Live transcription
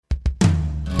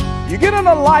You get in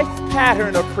a life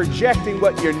pattern of projecting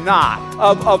what you're not,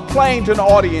 of playing to an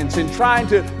audience and trying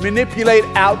to manipulate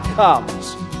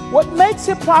outcomes. What makes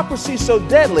hypocrisy so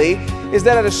deadly is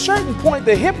that at a certain point,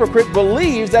 the hypocrite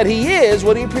believes that he is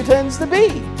what he pretends to be.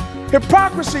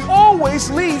 Hypocrisy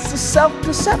always leads to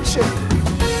self-deception.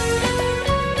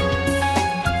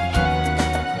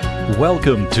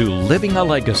 Welcome to Living a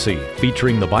Legacy,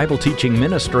 featuring the Bible teaching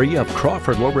ministry of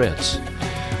Crawford Loritz.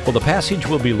 Well, the passage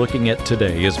we'll be looking at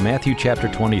today is Matthew chapter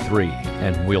 23,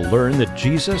 and we'll learn that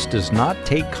Jesus does not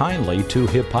take kindly to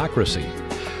hypocrisy.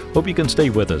 Hope you can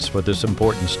stay with us for this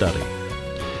important study.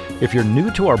 If you're new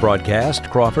to our broadcast,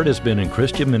 Crawford has been in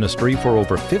Christian ministry for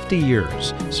over 50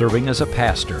 years, serving as a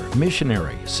pastor,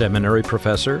 missionary, seminary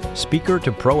professor, speaker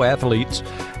to pro athletes,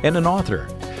 and an author.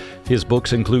 His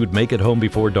books include Make It Home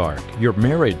Before Dark, Your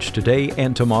Marriage Today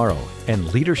and Tomorrow,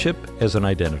 and Leadership as an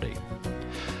Identity.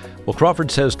 Well, Crawford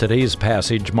says today's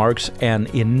passage marks an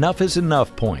enough is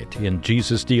enough point in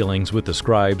Jesus' dealings with the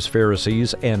scribes,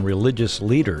 Pharisees, and religious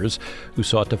leaders who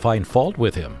sought to find fault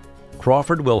with him.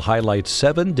 Crawford will highlight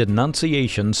 7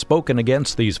 denunciations spoken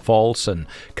against these false and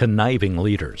conniving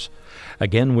leaders.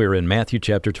 Again, we're in Matthew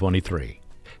chapter 23.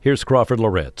 Here's Crawford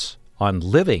Loritz on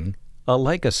Living a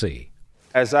Legacy.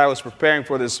 As I was preparing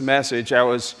for this message, I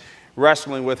was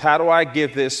wrestling with how do I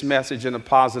give this message in a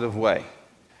positive way?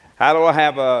 How do I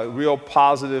have a real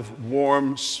positive,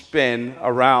 warm spin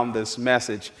around this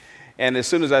message? And as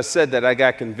soon as I said that, I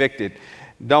got convicted.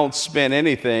 Don't spin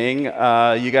anything.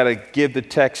 You got to give the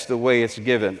text the way it's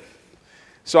given.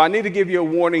 So I need to give you a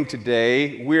warning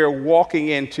today. We're walking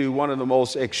into one of the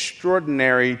most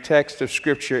extraordinary texts of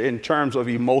Scripture in terms of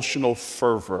emotional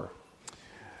fervor.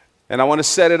 And I want to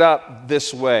set it up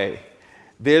this way.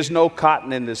 There's no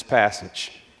cotton in this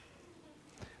passage.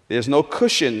 There's no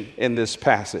cushion in this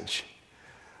passage.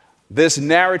 This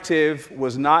narrative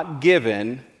was not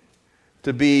given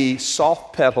to be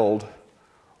soft-pedaled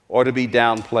or to be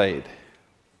downplayed.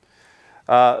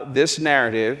 This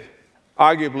narrative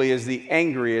arguably is the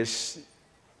angriest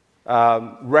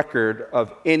record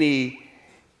of any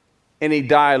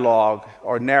dialogue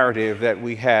or narrative that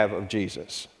we have of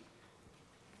Jesus.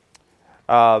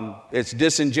 It's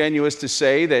disingenuous to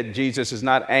say that Jesus is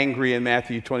not angry in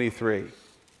Matthew 23.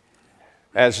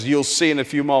 As you'll see in a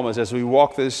few moments as we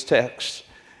walk this text,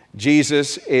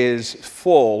 Jesus is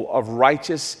full of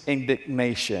righteous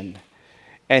indignation,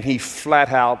 and he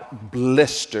flat out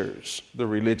blisters the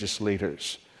religious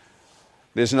leaders.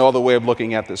 There's no other way of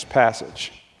looking at this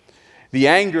passage. The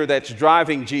anger that's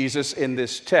driving Jesus in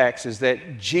this text is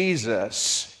that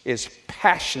Jesus is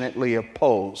passionately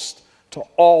opposed to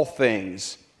all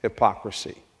things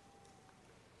hypocrisy.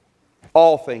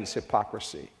 All things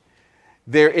hypocrisy.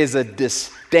 There is a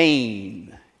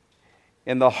disdain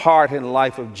in the heart and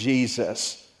life of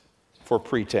Jesus for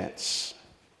pretense.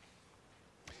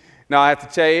 Now, I have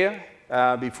to tell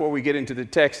you, before we get into the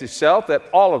text itself, that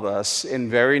all of us,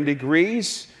 in varying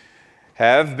degrees,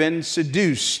 have been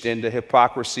seduced into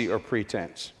hypocrisy or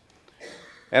pretense.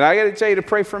 And I got to tell you to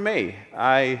pray for me.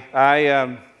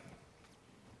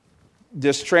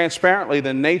 Just transparently,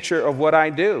 the nature of what I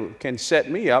do can set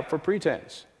me up for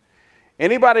pretense.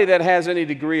 Anybody that has any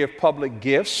degree of public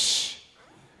gifts,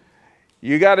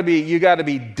 you got to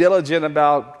be diligent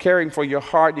about caring for your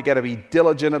heart. You got to be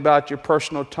diligent about your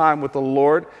personal time with the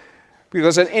Lord,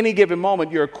 because at any given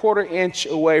moment, you're a quarter inch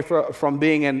away from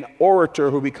being an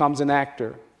orator who becomes an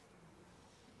actor.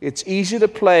 It's easy to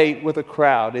play with a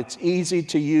crowd. It's easy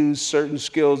to use certain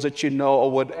skills that you know or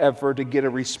whatever to get a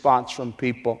response from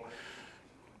people.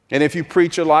 And if you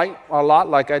preach a lot,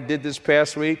 like I did this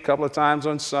past week, a couple of times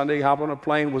on Sunday, hopped on a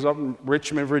plane, was up in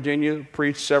Richmond, Virginia,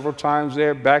 preached several times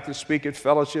there, back to speak at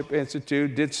Fellowship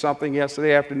Institute, did something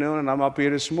yesterday afternoon, and I'm up here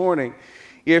this morning.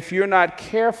 If you're not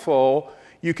careful,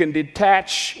 you can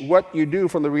detach what you do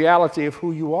from the reality of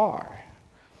who you are.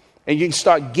 And you can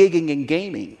start gigging and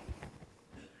gaming.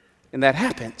 And that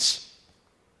happens.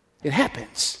 It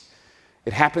happens.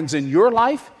 It happens in your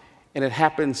life, and it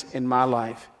happens in my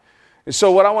life. And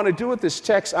so what I want to do with this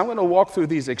text, I'm going to walk through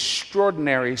these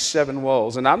extraordinary 7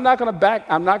 woes. And I'm not going to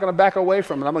back away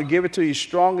from it. I'm going to give it to you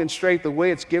strong and straight the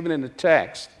way it's given in the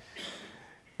text.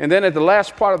 And then at the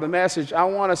last part of the message,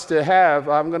 I'm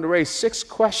going to raise 6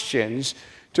 questions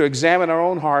to examine our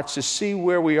own hearts to see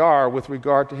where we are with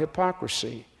regard to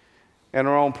hypocrisy in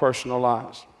our own personal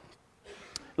lives.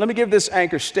 Let me give this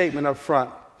anchor statement up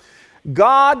front.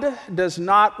 God does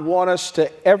not want us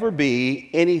to ever be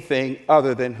anything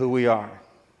other than who we are.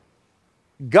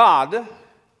 God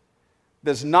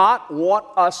does not want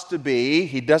us to be,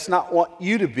 he does not want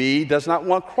you to be, does not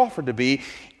want Crawford to be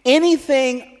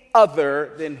anything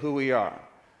other than who we are.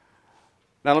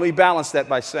 Now, let me balance that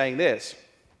by saying this.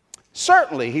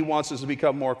 Certainly, he wants us to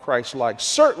become more Christ-like.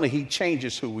 Certainly, he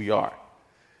changes who we are.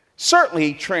 Certainly,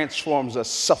 he transforms us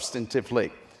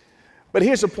substantively. But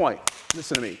here's the point.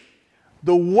 Listen to me.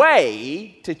 The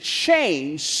way to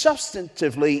change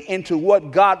substantively into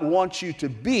what God wants you to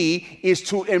be is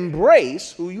to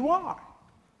embrace who you are.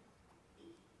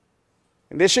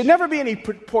 And there should never be any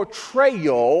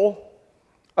portrayal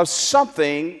of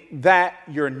something that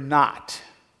you're not.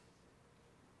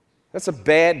 That's a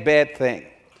bad, bad thing.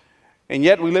 And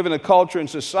yet we live in a culture and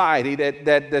society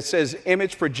that says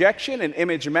image projection and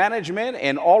image management,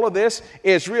 and all of this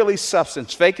is really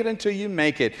substance. Fake it until you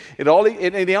make it. The only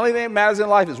thing that matters in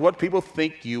life is what people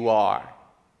think you are.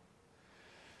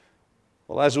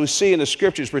 Well, as we see in the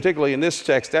scriptures, particularly in this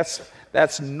text,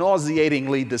 that's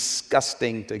nauseatingly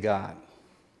disgusting to God.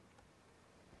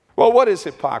 Well, what is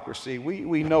hypocrisy?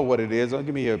 We know what it is. I'll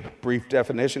give you a brief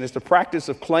definition. It's the practice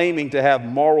of claiming to have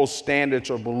moral standards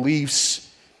or beliefs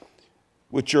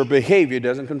which your behavior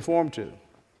doesn't conform to.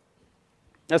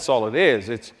 That's all it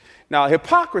is. Now,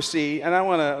 hypocrisy, and I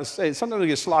want to say, sometimes we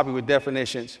get sloppy with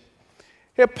definitions.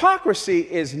 Hypocrisy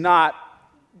is not,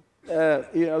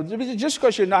 just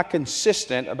because you're not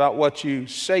consistent about what you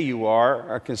say you are,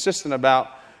 or consistent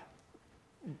about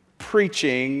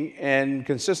preaching and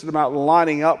consistent about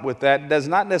lining up with that, does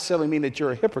not necessarily mean that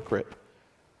you're a hypocrite.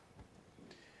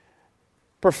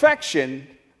 Perfection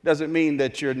doesn't mean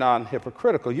that you're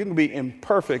non-hypocritical. You can be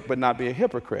imperfect but not be a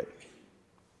hypocrite.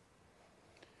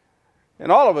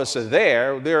 And all of us are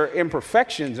there. There are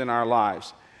imperfections in our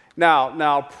lives.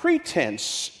 Now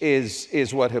pretense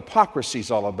is what hypocrisy is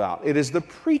all about. It is the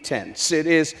pretense. It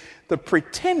is the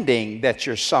pretending that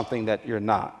you're something that you're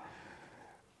not.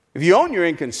 If you own your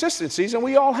inconsistencies, and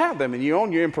we all have them, and you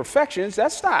own your imperfections,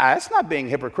 that's not being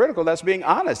hypocritical. That's being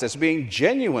honest. That's being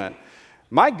genuine.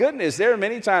 My goodness, there are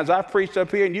many times I've preached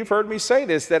up here, and you've heard me say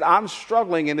this, that I'm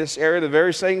struggling in this area, the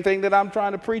very same thing that I'm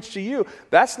trying to preach to you.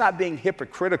 That's not being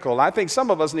hypocritical. I think some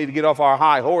of us need to get off our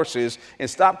high horses and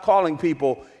stop calling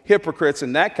people hypocrites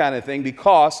and that kind of thing,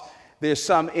 because there's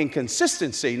some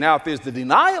inconsistency. Now, if there's the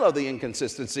denial of the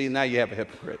inconsistency, now you have a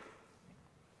hypocrite.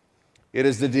 It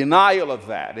is the denial of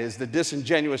that. It is the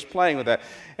disingenuous playing with that.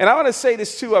 And I want to say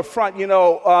this too up front,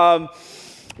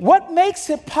 what makes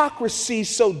hypocrisy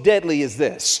so deadly is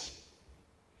this.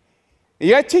 You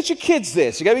got to teach your kids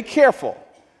this. You got to be careful.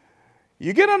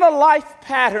 You get in a life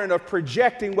pattern of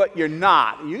projecting what you're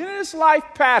not. You get in this life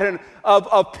pattern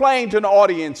of playing to an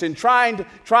audience and trying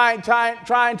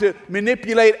to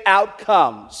manipulate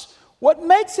outcomes. What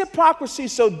makes hypocrisy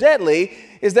so deadly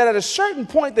is that at a certain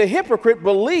point, the hypocrite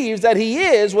believes that he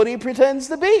is what he pretends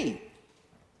to be.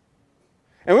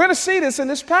 And we're going to see this in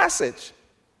this passage.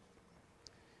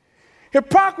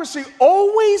 Hypocrisy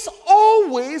always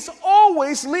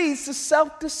leads to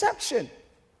self-deception.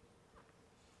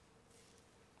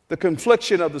 The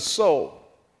confliction of the soul.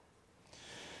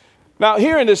 Now,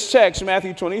 here in this text,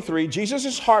 Matthew 23, Jesus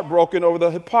is heartbroken over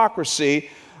the hypocrisy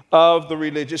of the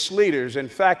religious leaders. In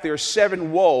fact, there are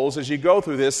 7 woes as you go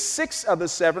through this. 6 of the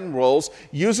 7 woes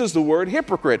uses the word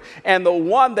hypocrite. And the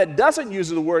one that doesn't use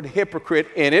the word hypocrite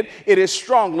in it, it is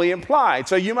strongly implied.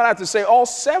 So you might have to say all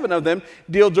 7 of them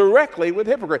deal directly with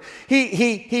hypocrite.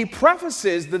 He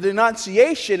prefaces the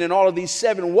denunciation in all of these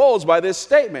 7 woes by this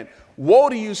statement. Woe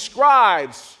to you,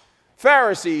 scribes,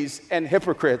 Pharisees, and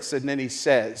hypocrites. And then he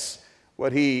says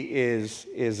what he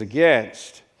is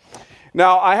against.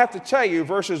 Now, I have to tell you,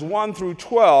 verses 1 through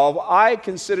 12, I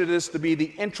consider this to be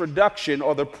the introduction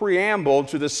or the preamble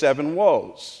to the 7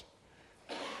 woes.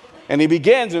 And he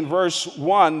begins in verse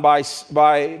 1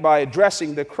 by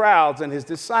addressing the crowds and his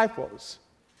disciples.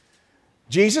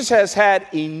 Jesus has had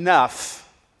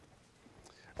enough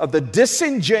of the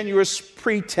disingenuous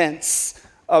pretense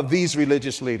of these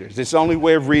religious leaders. It's the only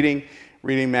way of reading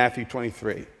Matthew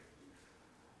 23.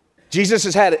 Jesus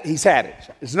has had it. He's had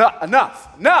it. It's not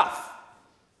enough.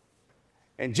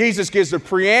 And Jesus gives the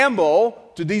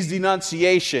preamble to these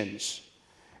denunciations.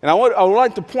 And I would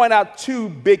like to point out 2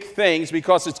 big things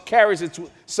because it carries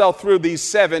itself through these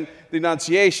 7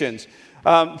 denunciations.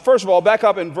 First of all, back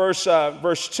up in verse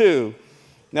 2.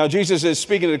 Now, Jesus is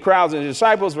speaking to the crowds and the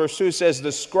disciples. Verse 2 says,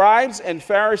 the scribes and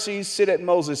Pharisees sit at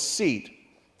Moses' seat.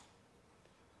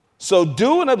 So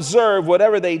do and observe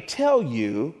whatever they tell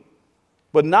you,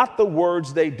 but not the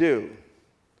words they do.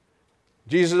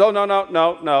 Jesus says, oh,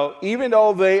 no. Even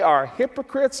though they are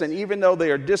hypocrites and even though they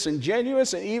are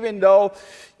disingenuous and even though,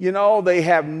 they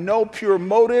have no pure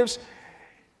motives,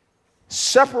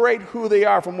 separate who they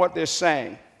are from what they're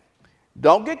saying.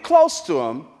 Don't get close to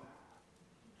them,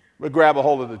 but grab a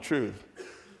hold of the truth.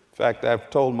 fact, I've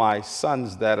told my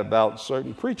sons that about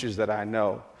certain preachers that I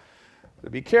know, to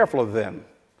be careful of them.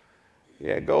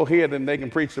 Yeah, go hear them. They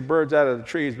can preach the birds out of the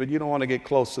trees, but you don't want to get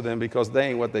close to them because they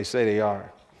ain't what they say they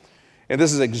are. And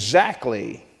this is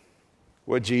exactly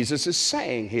what Jesus is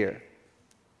saying here.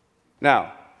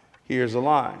 Now, here's the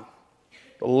line.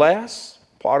 The last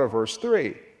part of verse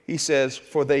 3, he says,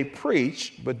 for they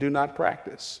preach but do not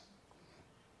practice.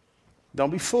 Don't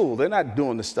be fooled. They're not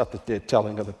doing the stuff that they're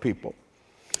telling other people.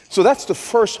 So that's the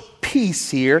first piece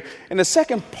here. And the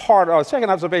second part, or second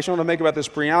observation I want to make about this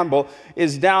preamble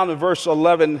is down in verse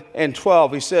 11 and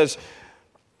 12. He says,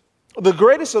 the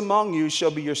greatest among you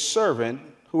shall be your servant.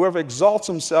 Whoever exalts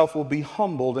himself will be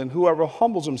humbled, and whoever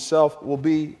humbles himself will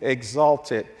be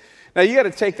exalted. Now, you got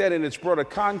to take that in its broader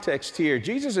context here.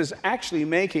 Jesus is actually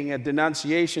making a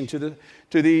denunciation to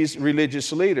these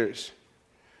religious leaders.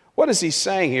 What is he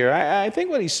saying here? I think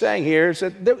what he's saying here is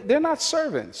that they're not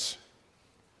servants.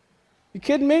 You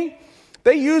kidding me?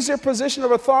 They use their position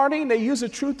of authority, and they use the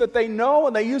truth that they know,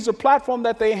 and they use the platform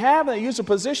that they have, and they use the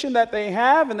position that they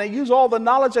have, and they use all the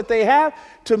knowledge that they have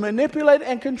to manipulate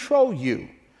and control you.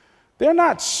 They're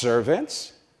not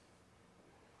servants.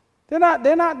 They're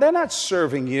not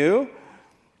serving you.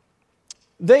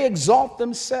 They exalt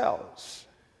themselves.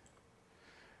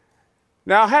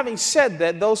 Now, having said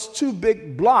that, those two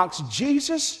big blocks,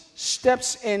 Jesus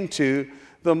steps into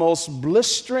the most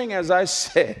blistering, as I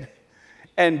said,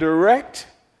 and direct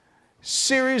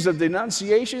series of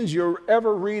denunciations you'll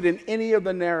ever read in any of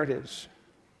the narratives.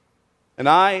 And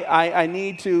I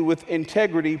need to, with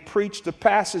integrity, preach the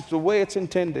passage the way it's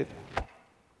intended.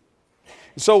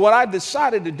 So what I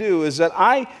decided to do is that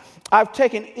I've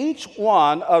taken each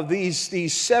one of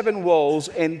these 7 woes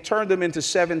and turned them into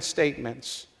 7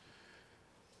 statements.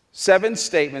 7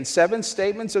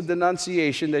 statements of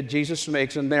denunciation that Jesus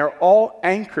makes, and they're all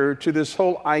anchored to this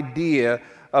whole idea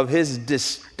of his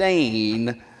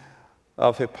disdain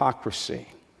of hypocrisy.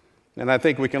 And I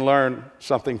think we can learn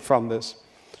something from this.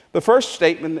 The first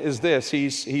statement is this.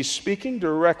 He's speaking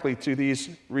directly to these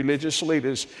religious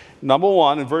leaders. Number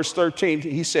 1, in verse 13,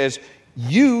 he says,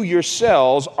 you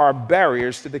yourselves are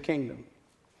barriers to the kingdom.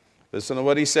 Listen to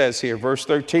what he says here, verse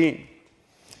 13.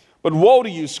 But woe to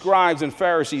you, scribes and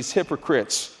Pharisees,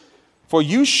 hypocrites, for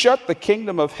you shut the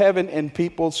kingdom of heaven in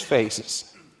people's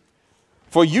faces.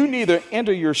 For you neither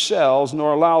enter yourselves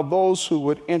nor allow those who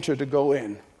would enter to go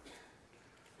in.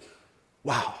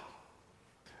 Wow.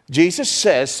 Jesus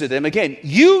says to them again,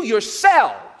 you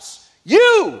yourselves,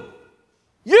 you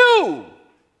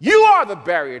are the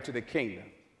barrier to the kingdom.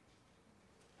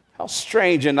 How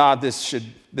strange and odd this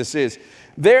is.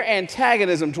 Their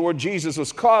antagonism toward Jesus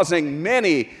was causing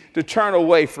many to turn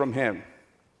away from him.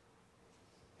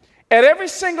 At every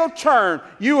single turn,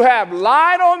 you have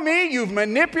lied on me, you've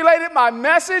manipulated my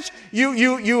message,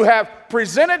 you have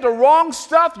presented the wrong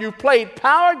stuff, you've played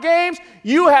power games,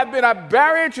 you have been a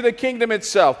barrier to the kingdom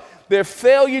itself. Their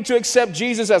failure to accept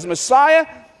Jesus as Messiah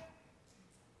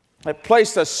had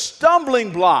placed a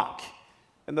stumbling block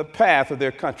in the path of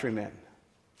their countrymen.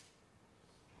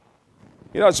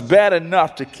 You know, it's bad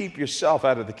enough to keep yourself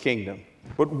out of the kingdom,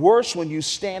 but worse when you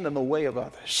stand in the way of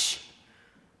others.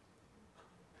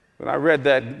 When I read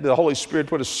that, the Holy Spirit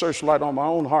put a searchlight on my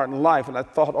own heart and life, and I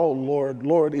thought, oh,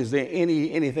 Lord, is there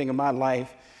anything in my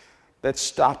life that's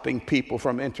stopping people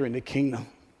from entering the kingdom?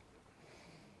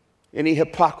 Any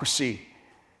hypocrisy,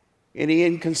 any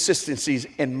inconsistencies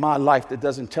in my life that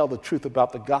doesn't tell the truth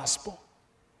about the gospel?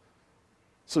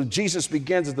 So Jesus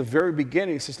begins at the very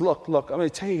beginning. He says, look, I'm going to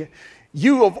tell you,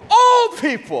 you of all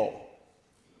people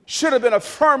should have been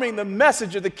affirming the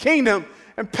message of the kingdom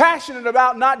and passionate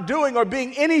about not doing or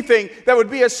being anything that would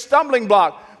be a stumbling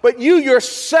block. But you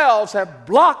yourselves have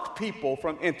blocked people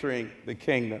from entering the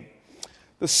kingdom.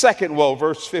 The second woe,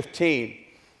 verse 15.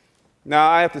 Now,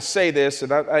 I have to say this,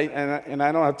 and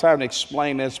I don't have time to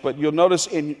explain this, but you'll notice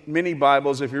in many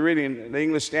Bibles, if you're reading the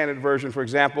English Standard Version, for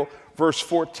example, verse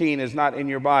 14 is not in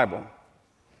your Bible.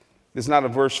 It's not a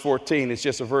verse 14, it's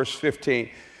just a verse 15.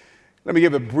 Let me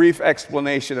give a brief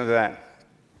explanation of that.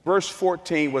 Verse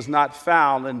 14 was not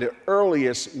found in the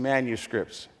earliest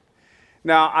manuscripts.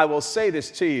 Now, I will say this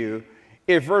to you.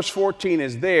 If verse 14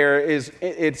 is there,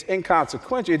 it's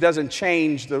inconsequential. It doesn't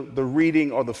change the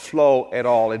reading or the flow at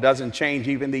all. It doesn't change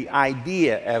even the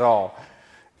idea at all.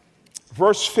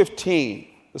 Verse 15,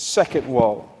 the second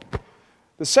woe.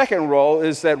 The second woe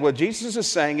is that what Jesus is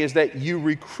saying is that you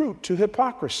recruit to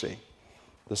hypocrisy.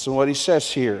 Listen to what he says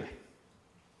here.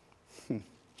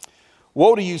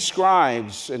 Woe to you,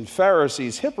 scribes and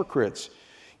Pharisees, hypocrites!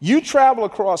 You travel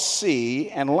across sea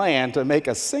and land to make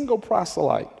a single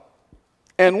proselyte.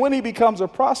 And when he becomes a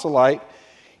proselyte,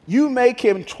 you make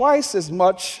him twice as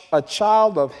much a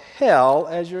child of hell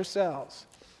as yourselves.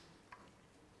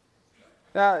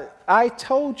 Now, I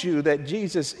told you that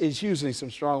Jesus is using some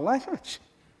strong language.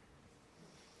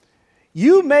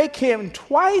 You make him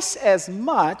twice as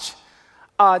much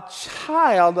a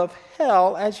child of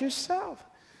hell as yourself.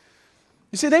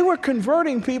 You see, they were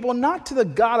converting people not to the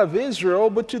God of Israel,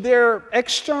 but to their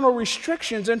external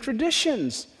restrictions and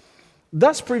traditions,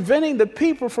 thus preventing the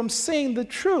people from seeing the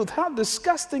truth. How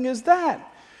disgusting is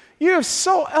that? You have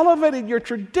so elevated your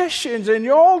traditions and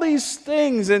all these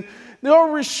things and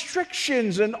your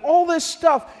restrictions and all this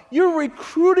stuff. You're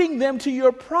recruiting them to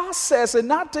your process and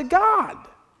not to God.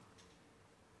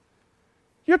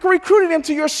 You're recruiting them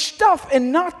to your stuff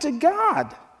and not to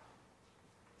God.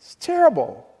 It's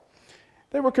terrible.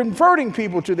 They were converting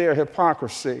people to their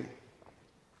hypocrisy.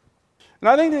 And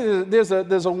I think there's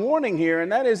a warning here,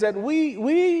 and that is that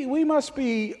we must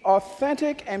be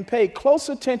authentic and pay close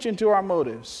attention to our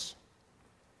motives.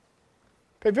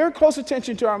 Pay very close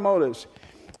attention to our motives.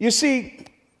 You see,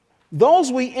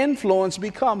 those we influence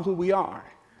become who we are.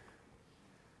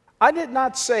 I did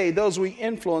not say those we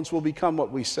influence will become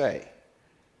what we say.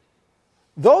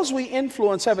 Those we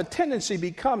influence have a tendency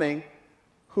becoming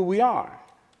who we are.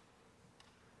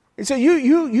 And so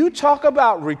you talk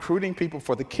about recruiting people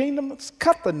for the kingdom. Let's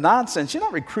cut the nonsense. You're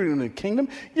not recruiting them to the kingdom.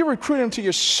 You're recruiting them to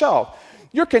yourself.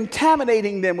 You're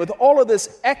contaminating them with all of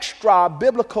this extra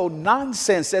biblical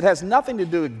nonsense that has nothing to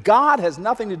do with God, has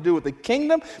nothing to do with the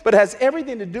kingdom, but has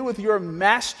everything to do with your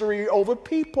mastery over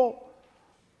people.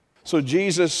 So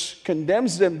Jesus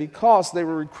condemns them because they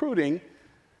were recruiting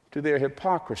to their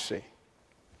hypocrisy.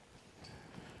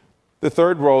 The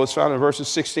third role is found in verses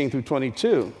 16 through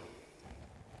 22.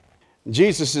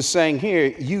 Jesus is saying here,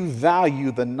 you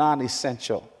value the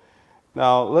non-essential.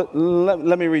 Now,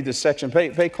 let me read this section.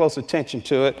 Pay close attention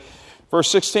to it.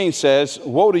 Verse 16 says,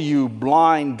 woe to you,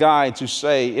 blind guides, who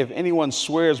say, if anyone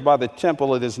swears by the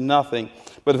temple, it is nothing.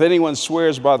 But if anyone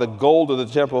swears by the gold of the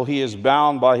temple, he is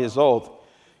bound by his oath.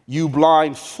 You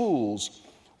blind fools,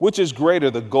 which is greater,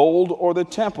 the gold or the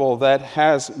temple that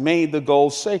has made the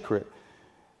gold sacred?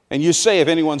 And you say, if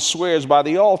anyone swears by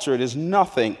the altar, it is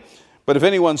nothing. But if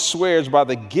anyone swears by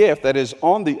the gift that is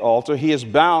on the altar, he is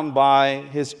bound by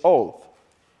his oath.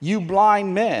 You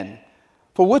blind men,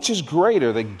 for which is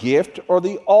greater, the gift or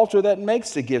the altar that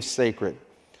makes the gift sacred?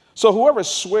 So whoever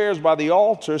swears by the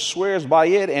altar swears by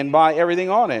it and by everything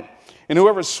on it. And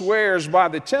whoever swears by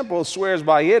the temple swears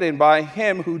by it and by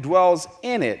him who dwells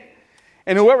in it.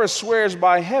 And whoever swears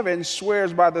by heaven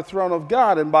swears by the throne of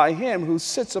God and by him who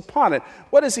sits upon it.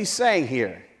 What is he saying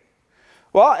here?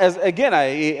 Well,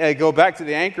 I go back to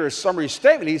the anchor's summary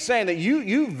statement. He's saying that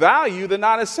you value the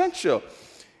non-essential.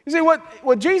 You see,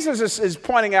 what Jesus is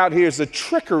pointing out here is the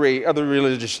trickery of the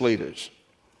religious leaders.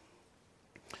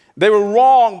 They were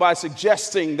wrong by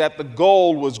suggesting that the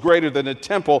gold was greater than the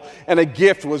temple and a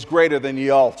gift was greater than the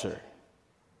altar.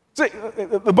 See,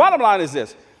 the bottom line is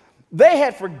this. They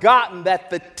had forgotten that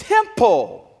the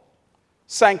temple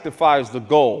sanctifies the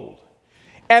gold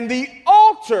and the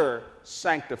altar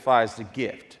sanctifies the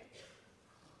gift.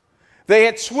 They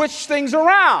had switched things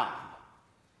around.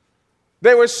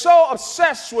 They were so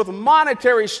obsessed with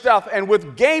monetary stuff and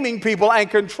with gaming people and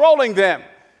controlling them.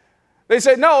 They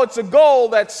said, no, it's the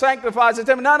gold that sanctifies the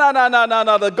temple.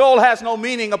 No. The gold has no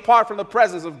meaning apart from the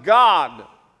presence of God.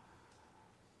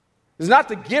 It's not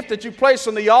the gift that you place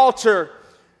on the altar,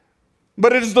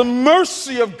 but it is the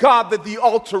mercy of God that the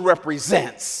altar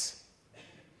represents.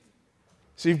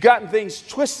 So you've gotten things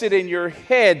twisted in your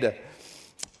head.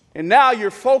 And now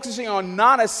you're focusing on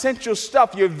non-essential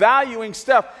stuff. You're valuing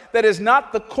stuff that is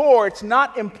not the core. It's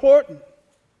not important.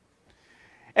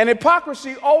 And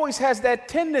hypocrisy always has that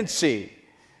tendency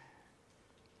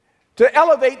to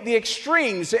elevate the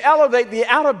extremes, to elevate the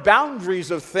outer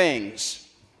boundaries of things,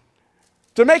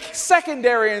 to make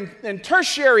secondary and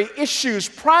tertiary issues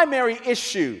primary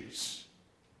issues.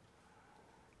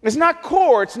 It's not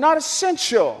core. It's not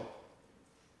essential.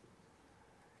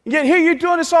 Yet here you're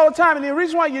doing this all the time, and the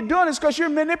reason why you're doing this is because you're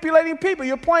manipulating people.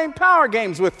 You're playing power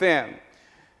games with them.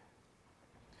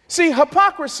 See,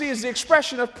 hypocrisy is the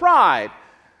expression of pride.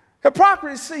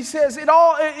 Hypocrisy says the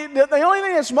only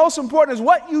thing that's most important is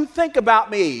what you think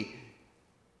about me,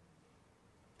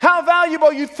 how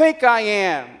valuable you think I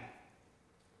am,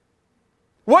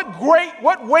 what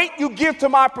weight you give to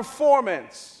my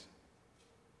performance.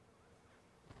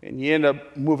 And you end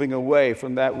up moving away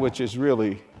from that which is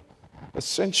really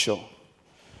essential.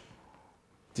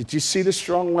 Did you see the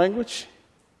strong language?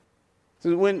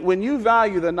 When you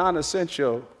value the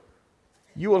non-essential,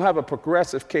 you will have a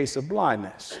progressive case of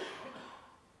blindness.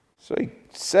 So he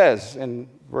says in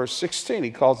verse 16,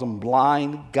 he calls them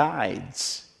blind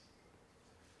guides.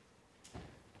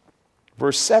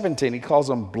 Verse 17, he calls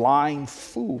them blind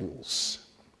fools.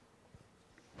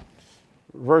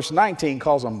 Verse 19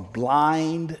 calls them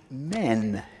blind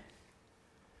men.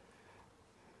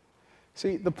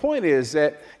 See, the point is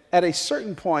that at a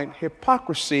certain point,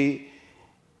 hypocrisy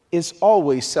is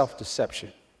always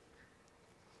self-deception.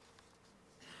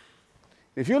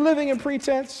 If you're living in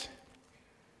pretense,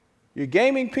 you're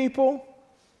gaming people,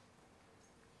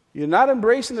 you're not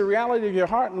embracing the reality of your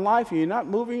heart and life, and you're not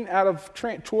moving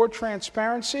toward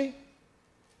transparency,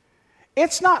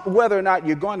 it's not whether or not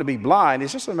you're going to be blind,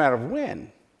 it's just a matter of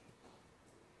when.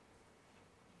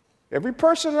 Every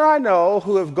person that I know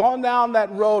who have gone down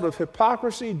that road of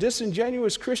hypocrisy,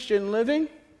 disingenuous Christian living,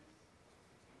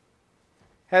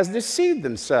 has deceived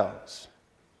themselves.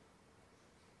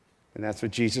 And that's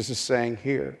what Jesus is saying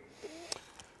here.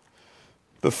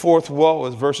 The fourth woe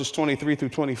is verses 23 through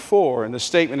 24, and the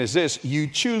statement is this: you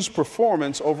choose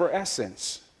performance over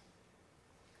essence.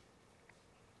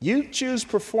 You choose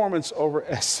performance over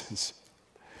essence.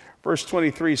 Verse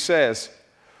 23 says,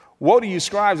 woe to you,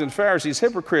 scribes and Pharisees,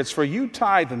 hypocrites, for you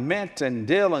tithe mint and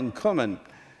dill and cumin,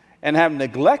 and have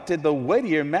neglected the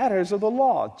weightier matters of the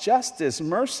law, justice,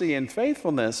 mercy, and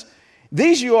faithfulness.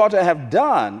 These you ought to have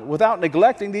done without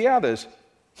neglecting the others.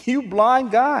 You blind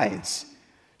guides,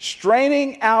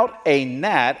 straining out a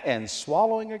gnat and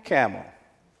swallowing a camel.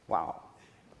 Wow.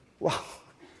 Wow.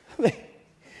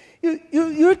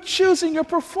 You're choosing your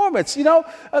performance. You know,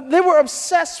 they were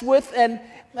obsessed with and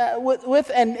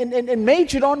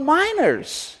majored on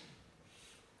minors.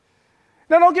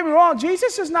 Now, don't get me wrong.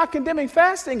 Jesus is not condemning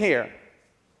fasting here.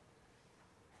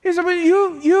 He said,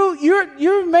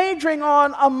 you're majoring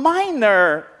on a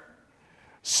minor,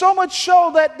 so much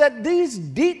so that these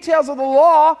details of the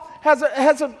law has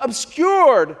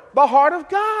obscured the heart of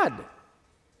God.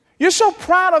 You're so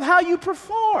proud of how you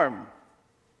perform.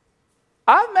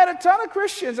 I've met a ton of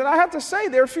Christians, and I have to say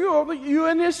there are a few of you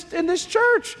in this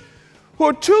church who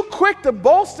are too quick to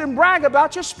boast and brag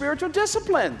about your spiritual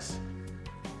disciplines.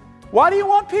 Why do you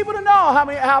want people to know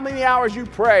how many hours you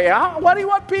pray? Why do you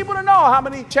want people to know how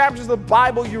many chapters of the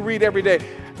Bible you read every day?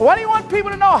 Why do you want people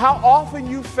to know how often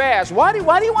you fast? Why do you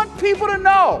want people to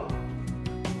know?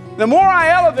 The more I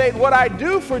elevate what I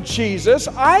do for Jesus,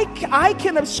 I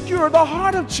can obscure the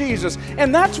heart of Jesus.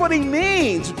 And that's what he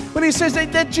means when he says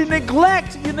that you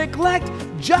neglect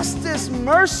justice,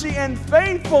 mercy, and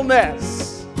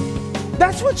faithfulness.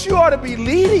 That's what you ought to be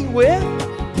leading with.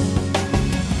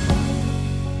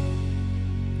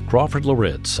 Crawford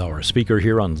Loritz, our speaker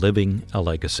here on Living a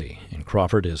Legacy. And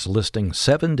Crawford is listing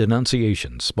 7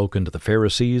 denunciations spoken to the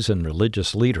Pharisees and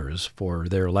religious leaders for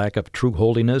their lack of true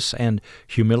holiness and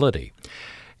humility.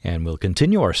 And we'll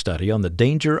continue our study on the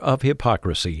danger of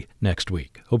hypocrisy next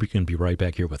week. Hope you can be right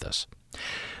back here with us.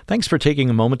 Thanks for taking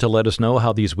a moment to let us know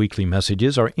how these weekly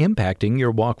messages are impacting your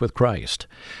walk with Christ.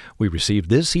 We received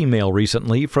this email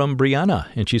recently from Brianna,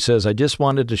 and she says, I just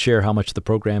wanted to share how much the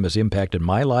program has impacted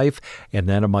my life and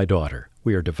that of my daughter.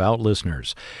 We are devout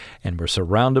listeners, and we're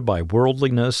surrounded by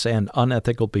worldliness and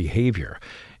unethical behavior.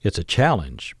 It's a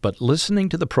challenge, but listening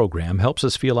to the program helps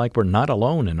us feel like we're not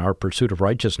alone in our pursuit of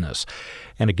righteousness,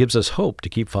 and it gives us hope to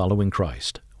keep following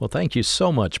Christ. Well, thank you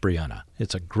so much, Brianna.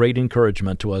 It's a great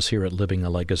encouragement to us here at Living a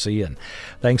Legacy, and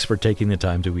thanks for taking the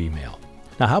time to email.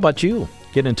 Now, how about you?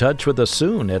 Get in touch with us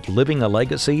soon at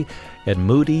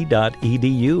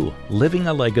livingalegacy@moody.edu,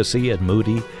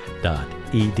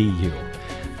 livingalegacy@moody.edu.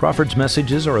 Crawford's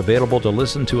messages are available to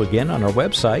listen to again on our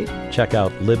website. Check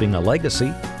out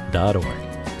livingalegacy.org.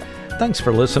 Thanks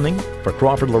for listening. For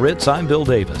Crawford Loritz, I'm Bill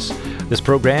Davis. This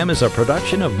program is a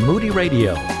production of Moody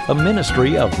Radio, a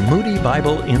ministry of Moody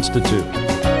Bible Institute.